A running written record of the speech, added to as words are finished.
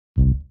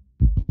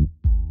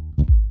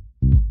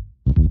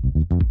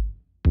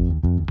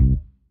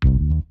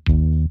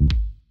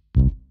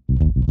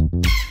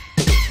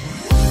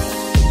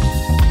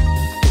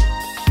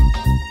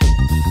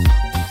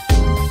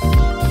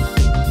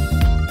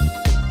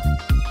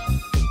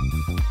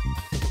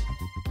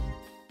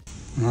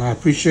I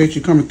appreciate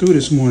you coming through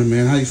this morning,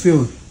 man. How you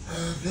feeling?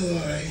 I feel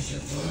all right so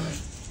far.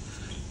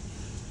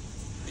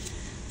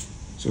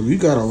 So you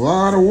got a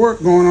lot of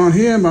work going on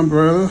here, my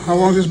brother. How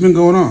long has this been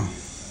going on?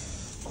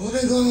 Well,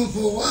 it's been going on for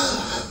a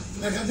while.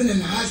 I've been in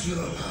the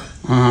hospital a lot.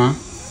 Uh-huh.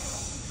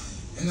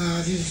 And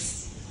I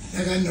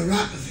got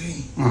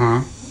neuropathy.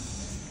 Uh-huh.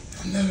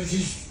 I never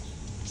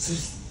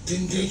just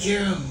didn't take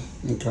care of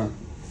them. Okay.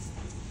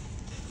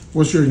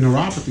 What's your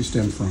neuropathy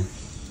stem from?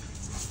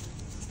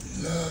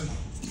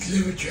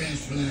 Liver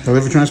transplant. The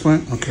liver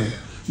transplant? Okay. Yeah.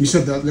 You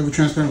said that liver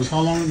transplant was how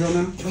long ago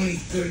now?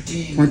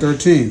 2013.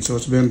 2013. So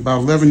it's been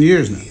about 11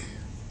 years now. Yeah.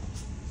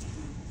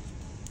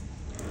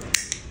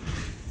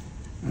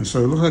 And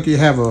so it looks like you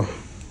have a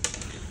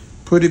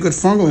pretty good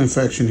fungal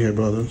infection here,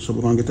 brother. So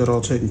we're going to get that all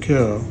taken care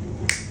of.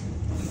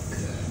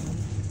 Okay.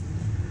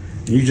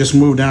 And you just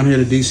moved down here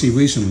to D.C.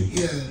 recently?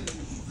 Yeah, a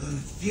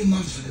few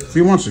months ago. A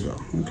few months ago.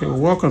 Okay, well,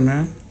 welcome,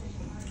 man.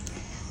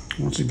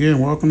 Once again,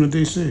 welcome to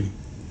D.C.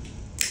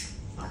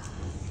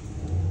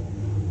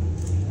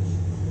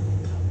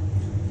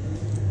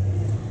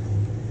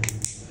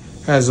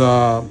 Has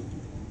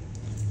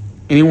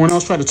anyone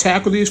else tried to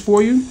tackle these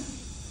for you?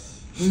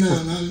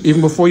 No.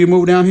 Even before you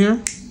moved down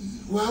here?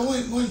 Well, I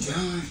went one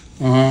time.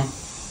 Uh-huh.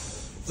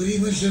 But he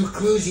went so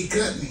close, he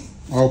cut me.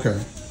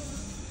 Okay.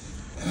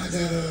 And I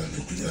got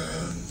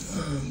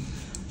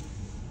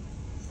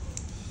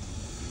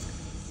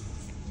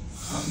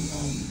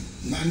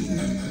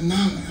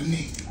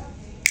anemic.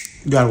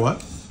 You got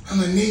what?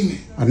 I'm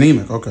anemic.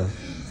 Anemic, okay.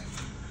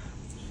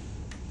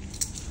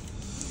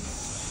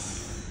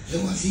 So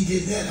once he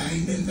did that, I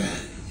ain't been back.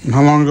 And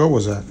how long ago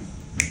was that?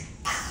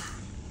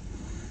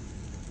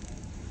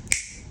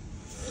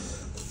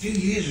 A few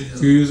years ago. A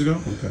few years ago?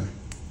 Okay.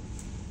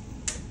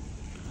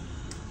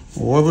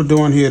 Well, what we're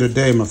doing here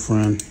today, my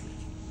friend,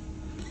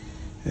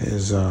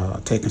 is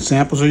taking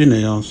samples of your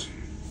nails.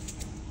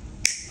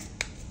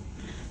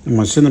 I'm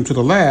going to send them to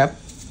the lab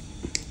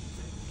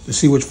to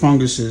see which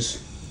fungus is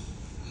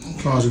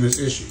causing this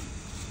issue.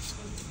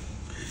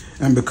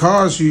 And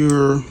because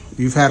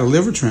you've had a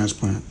liver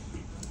transplant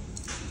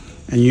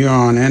and you're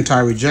on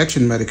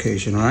anti-rejection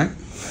medication, right?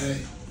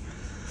 Right.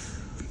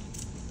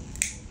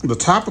 The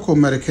topical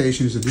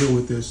medications to deal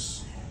with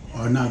this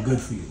are not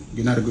good for you.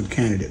 You're not a good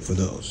candidate for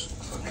those.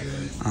 Okay.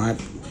 All right.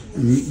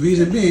 And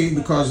reason being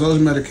because those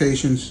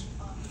medications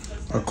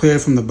are cleared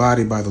from the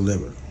body by the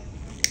liver.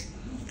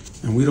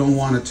 And we don't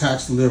want to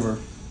tax the liver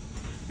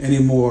any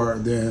more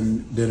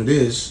than it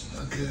is,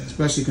 Okay.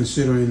 especially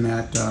considering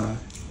that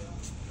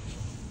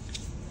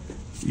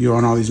you're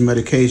on all these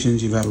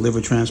medications, you've had a liver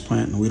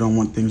transplant, and we don't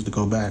want things to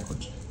go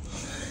backwards.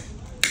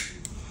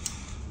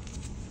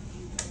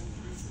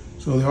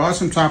 So there are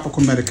some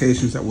topical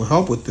medications that will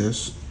help with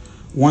this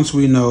once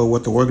we know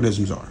what the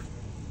organisms are.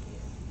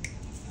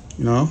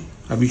 You know?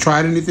 Have you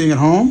tried anything at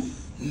home?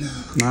 No.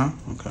 No?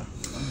 Okay.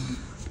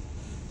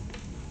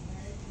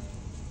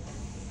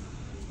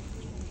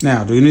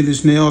 Now, do any of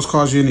these nails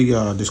cause you any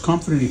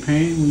discomfort, any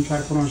pain when you try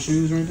to put on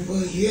shoes or anything?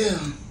 Well, yeah.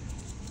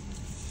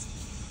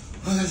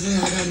 Like I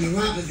said, I got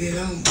neuropathy. I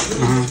don't feel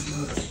that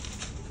much.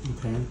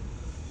 Okay.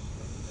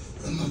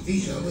 But my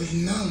feet are always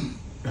numb.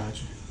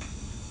 Gotcha.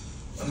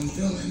 But I'm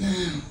feeling it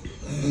now.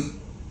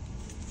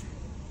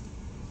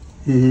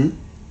 Mm-hmm.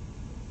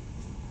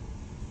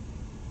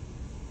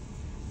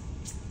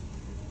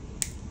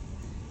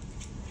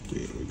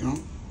 There we go.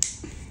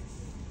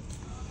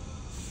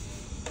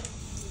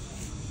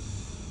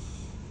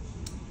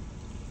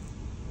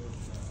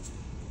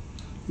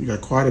 You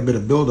got quite a bit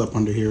of buildup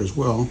under here as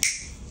well.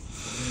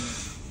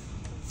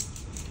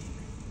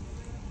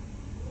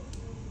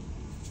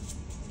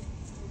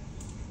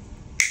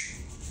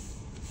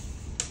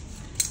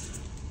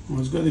 Well,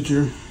 it's good that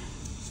you're...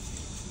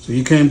 So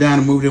you came down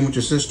and moved in with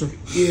your sister?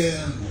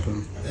 Yeah. Okay.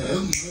 I'm my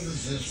other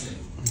sister.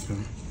 Okay.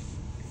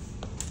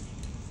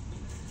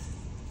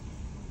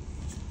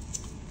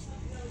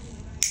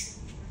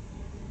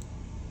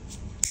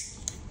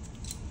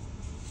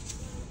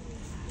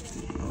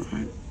 All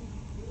right.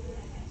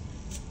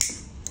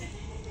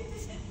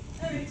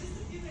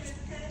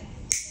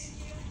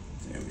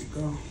 There we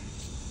go.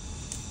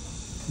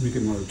 Let me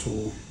get another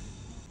tool.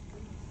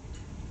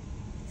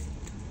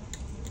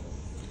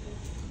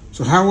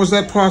 So how was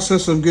that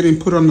process of getting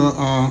put on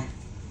the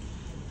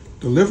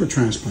liver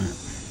transplant?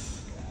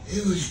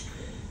 It was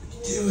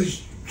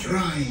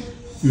trying.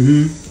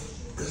 Mm-hmm.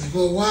 Because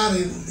for a while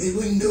they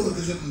wouldn't do it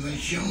because of my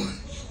insurance.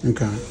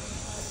 Okay.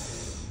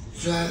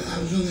 So I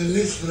was on the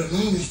list for the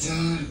longest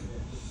time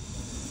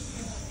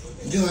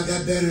until I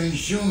got better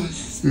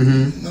insurance.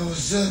 Mm-hmm. And all of a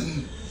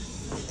sudden,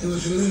 it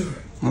was the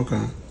liver.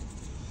 Okay.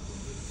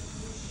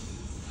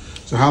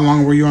 So how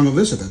long were you on the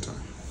list at that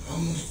time?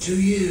 Almost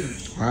 2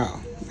 years.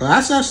 Wow. Well,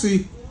 that's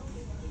actually,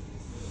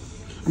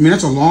 I mean,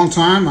 that's a long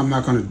time. I'm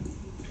not going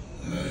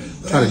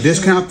to try to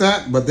discount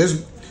that, but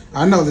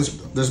I know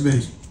there's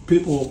been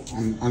people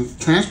on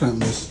transplant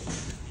lists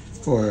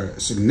for a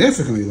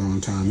significantly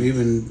long time,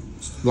 even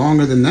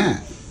longer than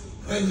that.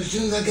 Right, as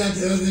soon as I got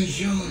the other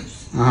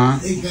insurance, Uh-huh.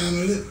 they found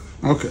the liver.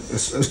 Okay.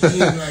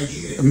 Seemed like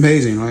it.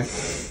 Amazing, right?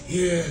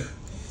 Yeah.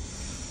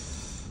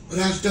 But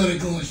I started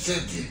going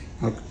septic.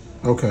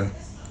 Okay.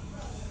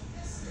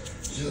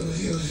 So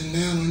it was a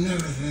nail and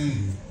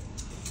everything.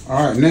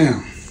 All right,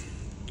 now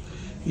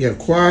you have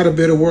quite a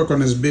bit of work on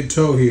this big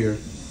toe here.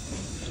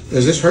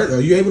 Does this hurt? Are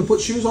you able to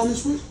put shoes on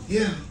this foot?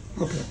 Yeah.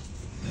 Okay.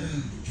 Yeah.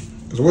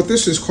 Because what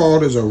this is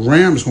called is a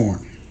ram's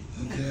horn.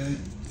 Okay.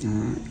 All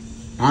right.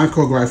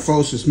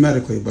 Onychogryphosis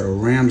medically, but a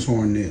ram's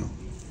horn nail.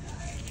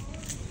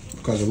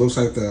 Because it looks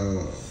like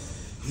the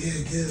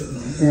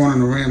horn on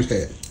the ram's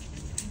head.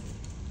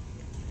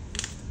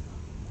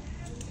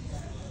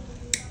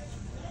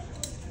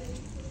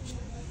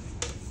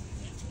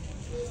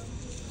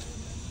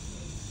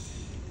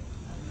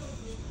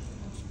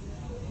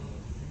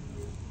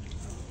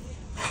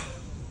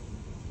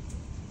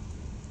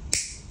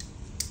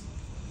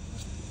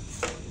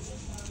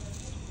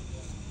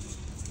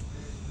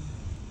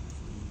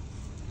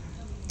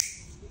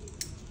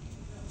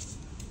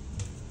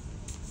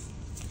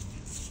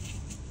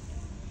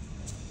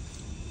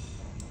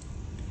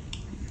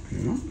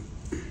 Yeah.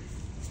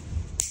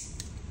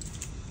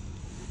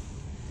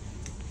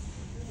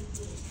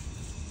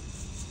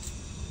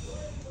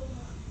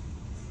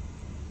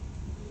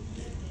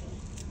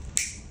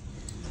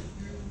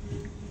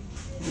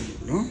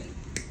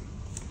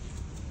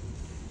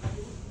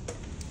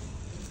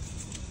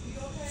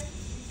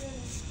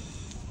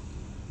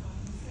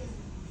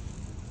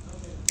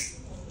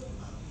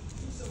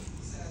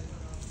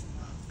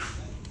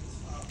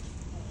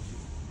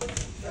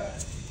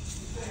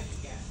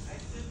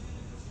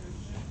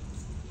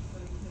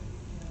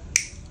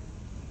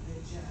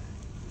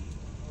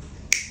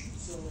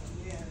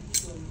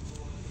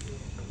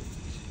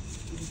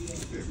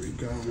 There we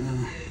go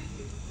now.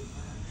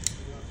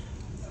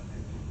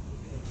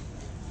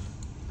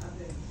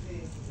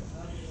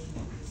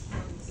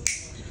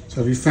 So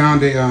have you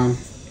found a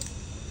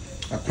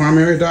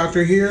primary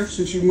doctor here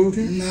since you moved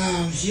here? No,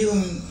 I'm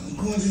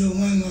going to the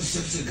one more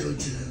steps to go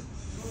to.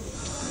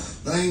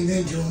 But I ain't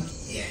been to him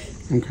yet.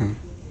 Okay.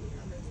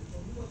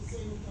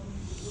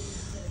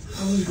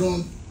 I was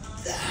going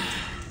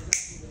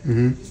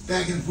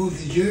back and forth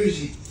to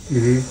Jersey.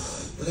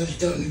 But I'm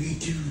starting to be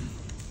too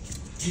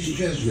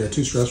stressful. Yeah,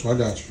 too stressful. I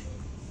got you.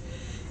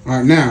 All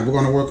right, now we're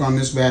going to work on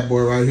this bad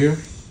boy right here.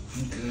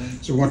 Okay.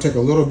 So we're going to take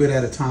a little bit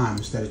at a time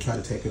instead of try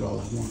to take it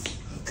all at once.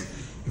 Okay.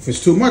 If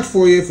it's too much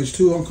for you, if it's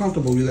too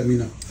uncomfortable, you let me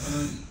know.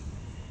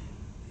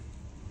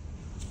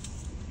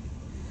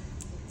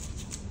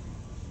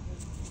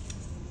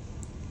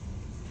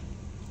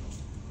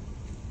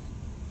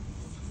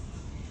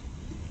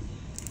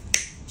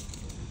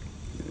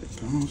 There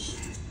it goes.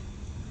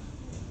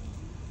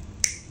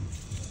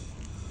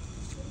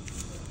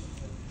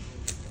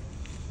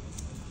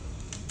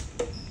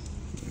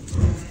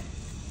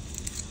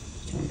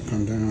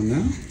 Come down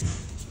now.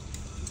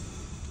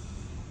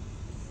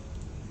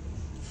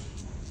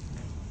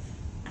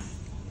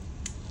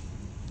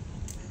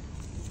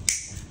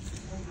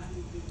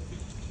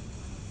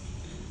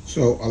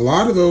 So a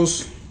lot of the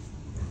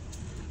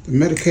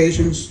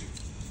medications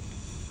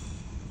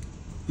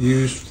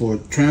used for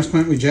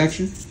transplant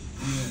rejection,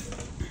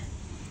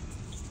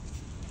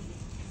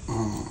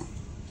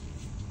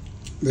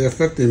 they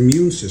affect the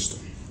immune system,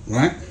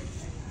 right?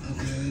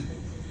 Okay.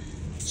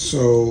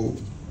 So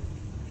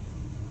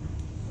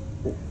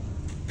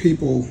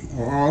people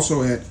are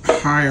also at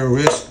higher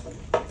risk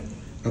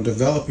of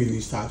developing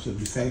these types of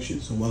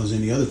infections, as well as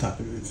any other type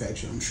of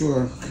infection. I'm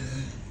sure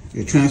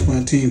your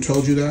transplant team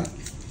told you that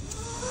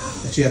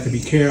you have to be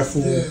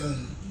careful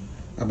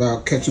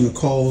about catching the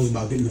colds,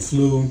 about getting the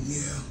flu,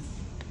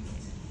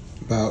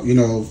 about,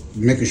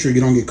 making sure you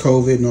don't get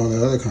COVID and all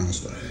that other kind of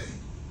stuff.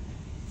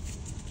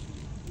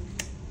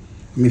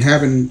 I mean,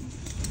 having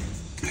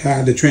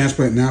had the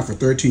transplant now for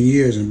 13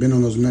 years and been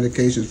on those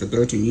medications for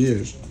 13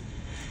 years,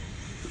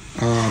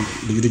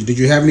 did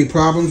you have any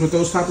problems with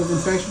those type of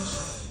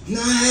infections?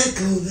 No, I had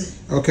COVID.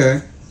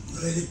 Okay.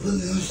 But they put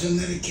me on some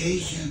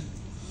medication.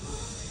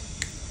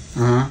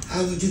 I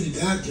went to the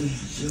doctor,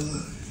 so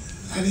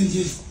I didn't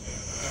just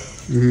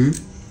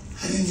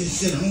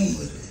sit home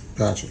with it.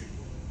 Gotcha.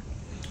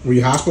 Were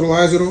you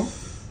hospitalized at all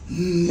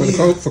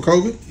for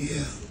COVID?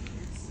 Yeah.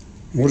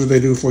 What did they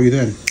do for you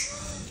then?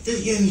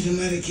 Just gave me some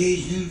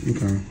medication.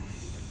 Okay.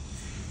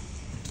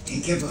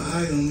 And kept an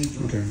eye on me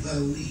for about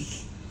a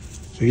week.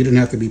 So you didn't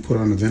have to be put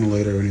on a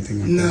ventilator or anything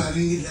like that? No, I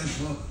didn't get that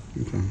far.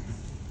 Okay.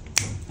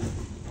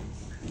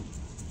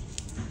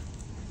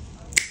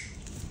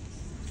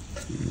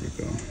 There we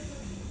go.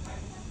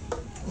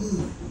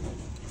 Ooh.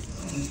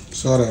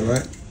 Saw that,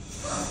 right?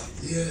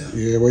 Yeah.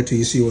 Yeah, wait till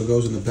you see what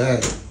goes in the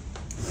bag.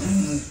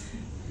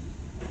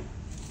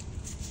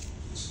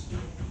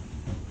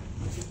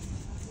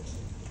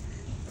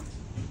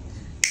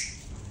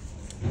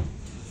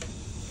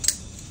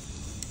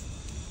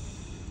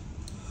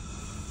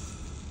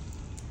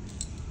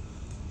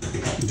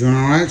 You doing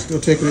all right?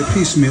 Still taking it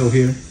piecemeal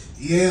here?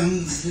 Yeah,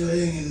 I'm still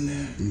hanging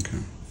there.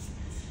 Okay.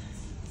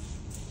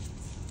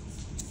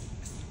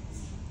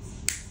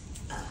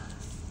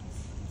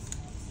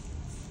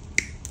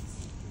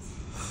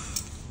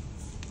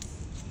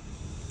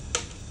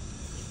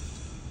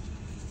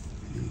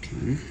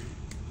 Okay.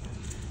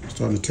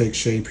 Starting to take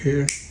shape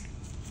here.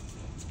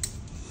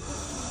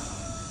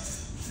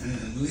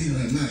 Believe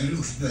it or not, it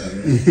looks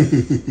better.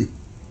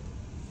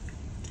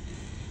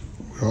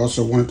 We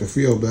also want it to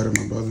feel better,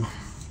 my brother.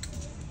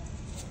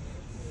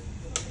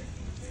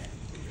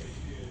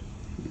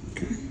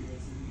 Okay.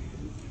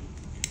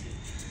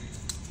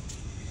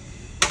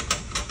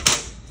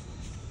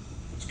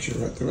 Let's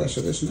cure out the rest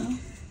of this now.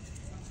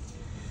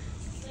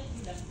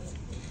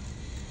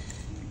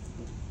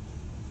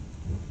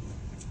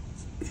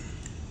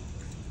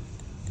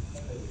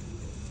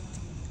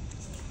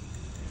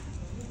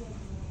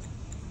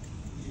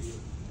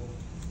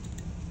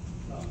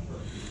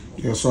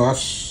 Yeah, so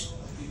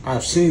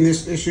I've seen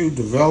this issue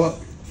develop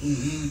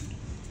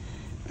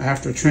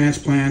after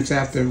transplants,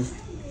 after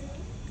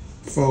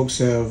folks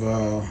have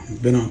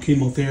been on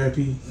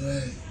chemotherapy,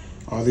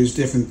 all these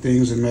different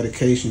things and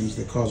medications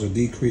that cause a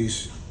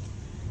decrease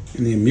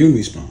in the immune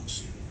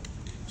response.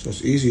 So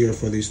it's easier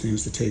for these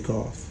things to take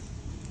off.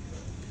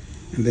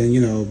 And then, you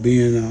know,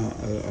 being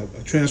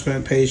a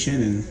transplant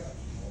patient and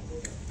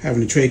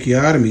having a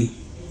tracheotomy,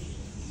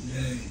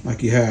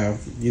 like you have,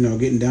 you know,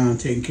 getting down and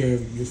taking care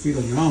of your feet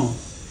on your own,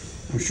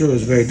 I'm sure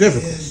it's very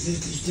difficult. Yeah,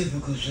 it's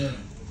difficult, sir.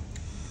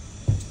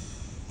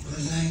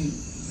 Because I ain't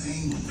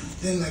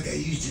been like I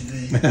used to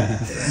be.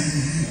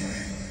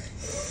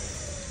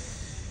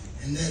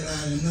 And that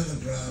lies another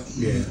problem.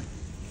 Yeah.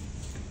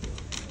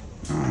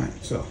 All right,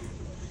 so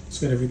let's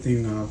get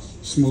everything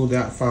smoothed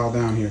out, filed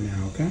down here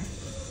now, okay?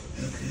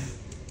 Okay.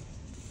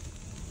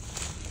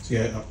 So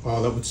yeah,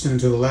 all that would send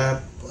to the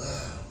lab?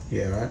 Wow.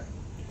 Yeah, right.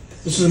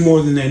 This is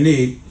more than they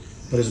need,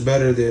 but it's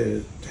better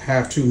to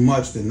have too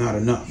much than not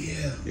enough.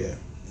 Yeah. Yeah.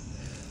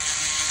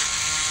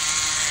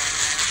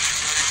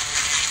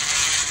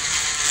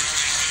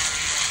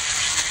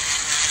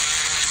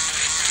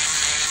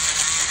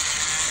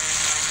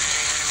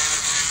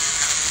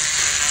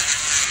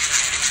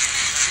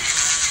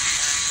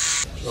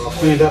 All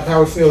cleaned up. How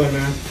we feeling,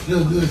 man?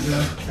 Feel good,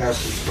 sir.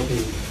 That's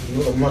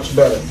looking much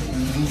better.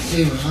 I'm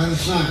saving a lot of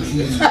socks,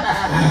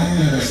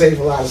 yeah. Save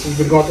a lot. We've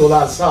been going through a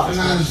lot of socks. A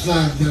lot of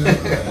socks, though.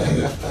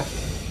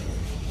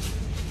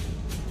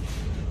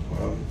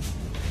 Well,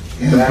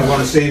 but I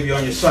want to save you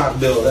on your sock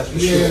bill, that's for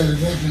sure. Yeah,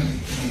 definitely.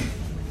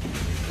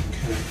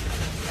 Okay.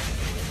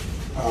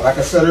 Like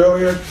I said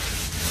earlier,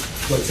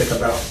 it's going to take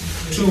about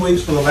 2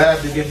 weeks for the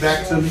lab to get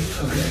back to me.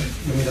 Okay.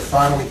 Give me the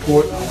final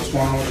report on what's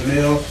going on with the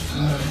nails.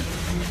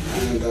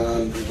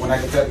 And when I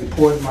get that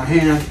report in my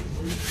hand,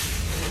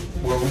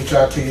 we'll reach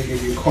out to you,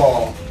 give you a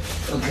call.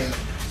 Okay.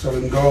 So we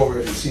can go over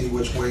it and see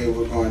which way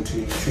we're going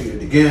to treat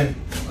it again.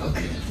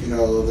 Okay. You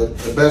know,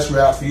 the best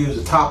route for you is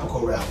a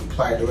topical route.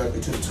 Apply it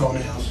directly to the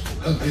toenails.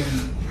 Okay.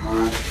 All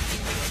right.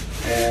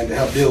 And to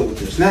help deal with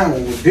this. Now,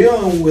 when we're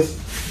dealing with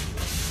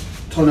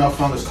toenail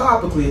fungus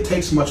topically, it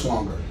takes much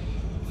longer.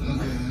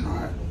 Okay. All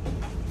right.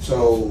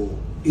 So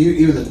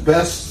even the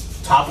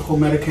best topical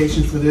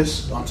medications for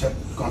this going to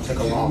take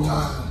a long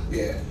time. Wow.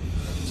 Yeah.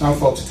 Some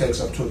folks it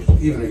takes up to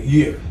even a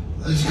year.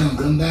 It's going to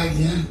come back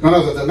then?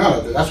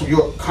 No, that's what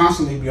you'll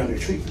constantly be under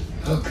treatment.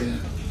 Okay.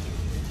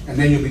 And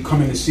then you'll be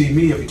coming to see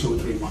me every 2 or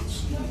 3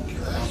 months.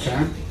 Gotcha.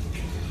 Okay?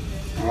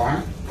 All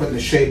right. Putting the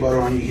shea butter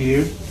on you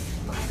here.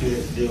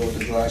 Deal with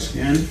the dry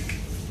skin.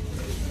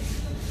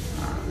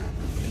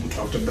 We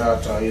talked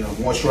about,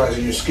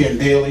 moisturizing your skin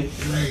daily.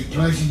 Right,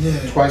 twice a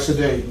day. Twice a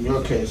day in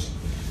your case.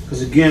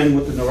 Because again,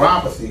 with the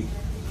neuropathy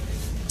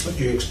that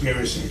you're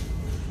experiencing,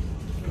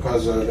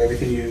 because of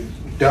everything you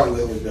dealt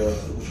with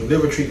your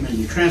liver treatment and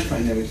your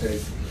transplant and everything,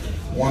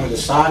 one of the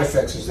side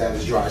effects is that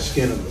is dry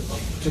skin,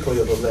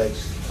 particularly of the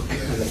legs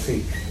and the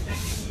feet.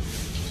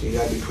 So you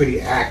got to be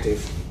pretty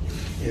active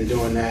in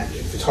doing that.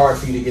 If it's hard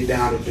for you to get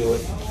down to do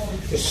it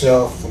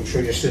yourself, I'm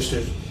sure your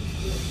sisters,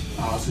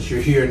 since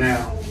you're here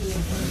now,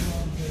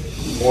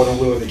 more than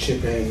willing to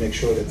chip in and make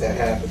sure that that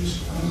happens.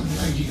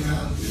 Thank you,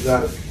 God. You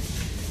got it.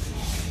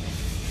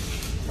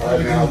 All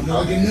right, now.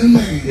 Like a new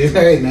man.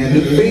 Hey, man,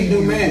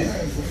 new man.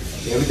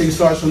 Everything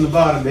starts from the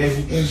bottom,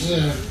 baby. Yes,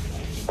 sir.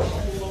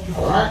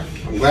 All right.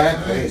 I'm glad.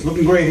 Hey, it's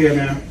looking great here,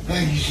 man.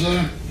 Thank you, sir.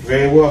 You're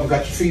very welcome.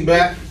 Got your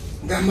feedback?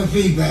 Got my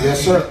feedback.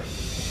 Yes, sir.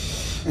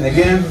 And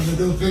again, I'm going to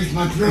go fix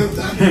my throat.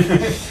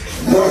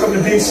 welcome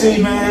to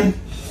DC, man.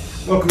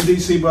 Welcome to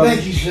DC, brother.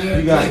 Thank you, sir.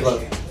 You got it,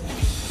 brother.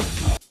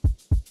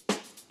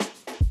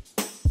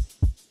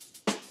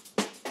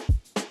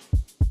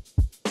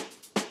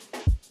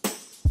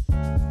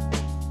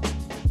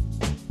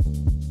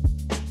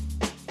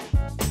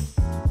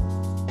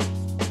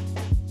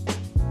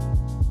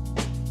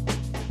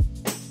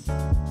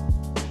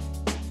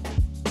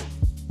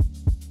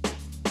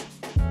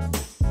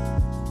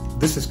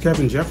 This is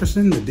Kevin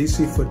Jefferson, the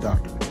DC Foot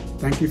Doctor.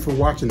 Thank you for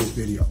watching this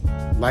video.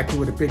 Like it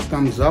with a big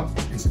thumbs up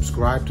and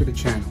subscribe to the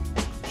channel.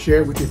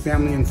 Share it with your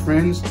family and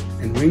friends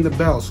and ring the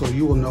bell so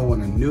you will know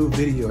when a new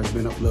video has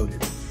been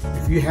uploaded.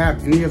 If you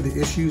have any of the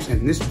issues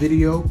in this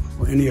video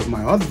or any of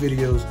my other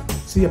videos,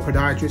 see a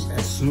podiatrist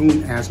as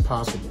soon as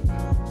possible.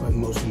 But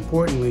most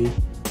importantly,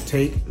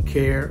 take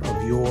care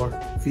of your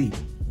feet.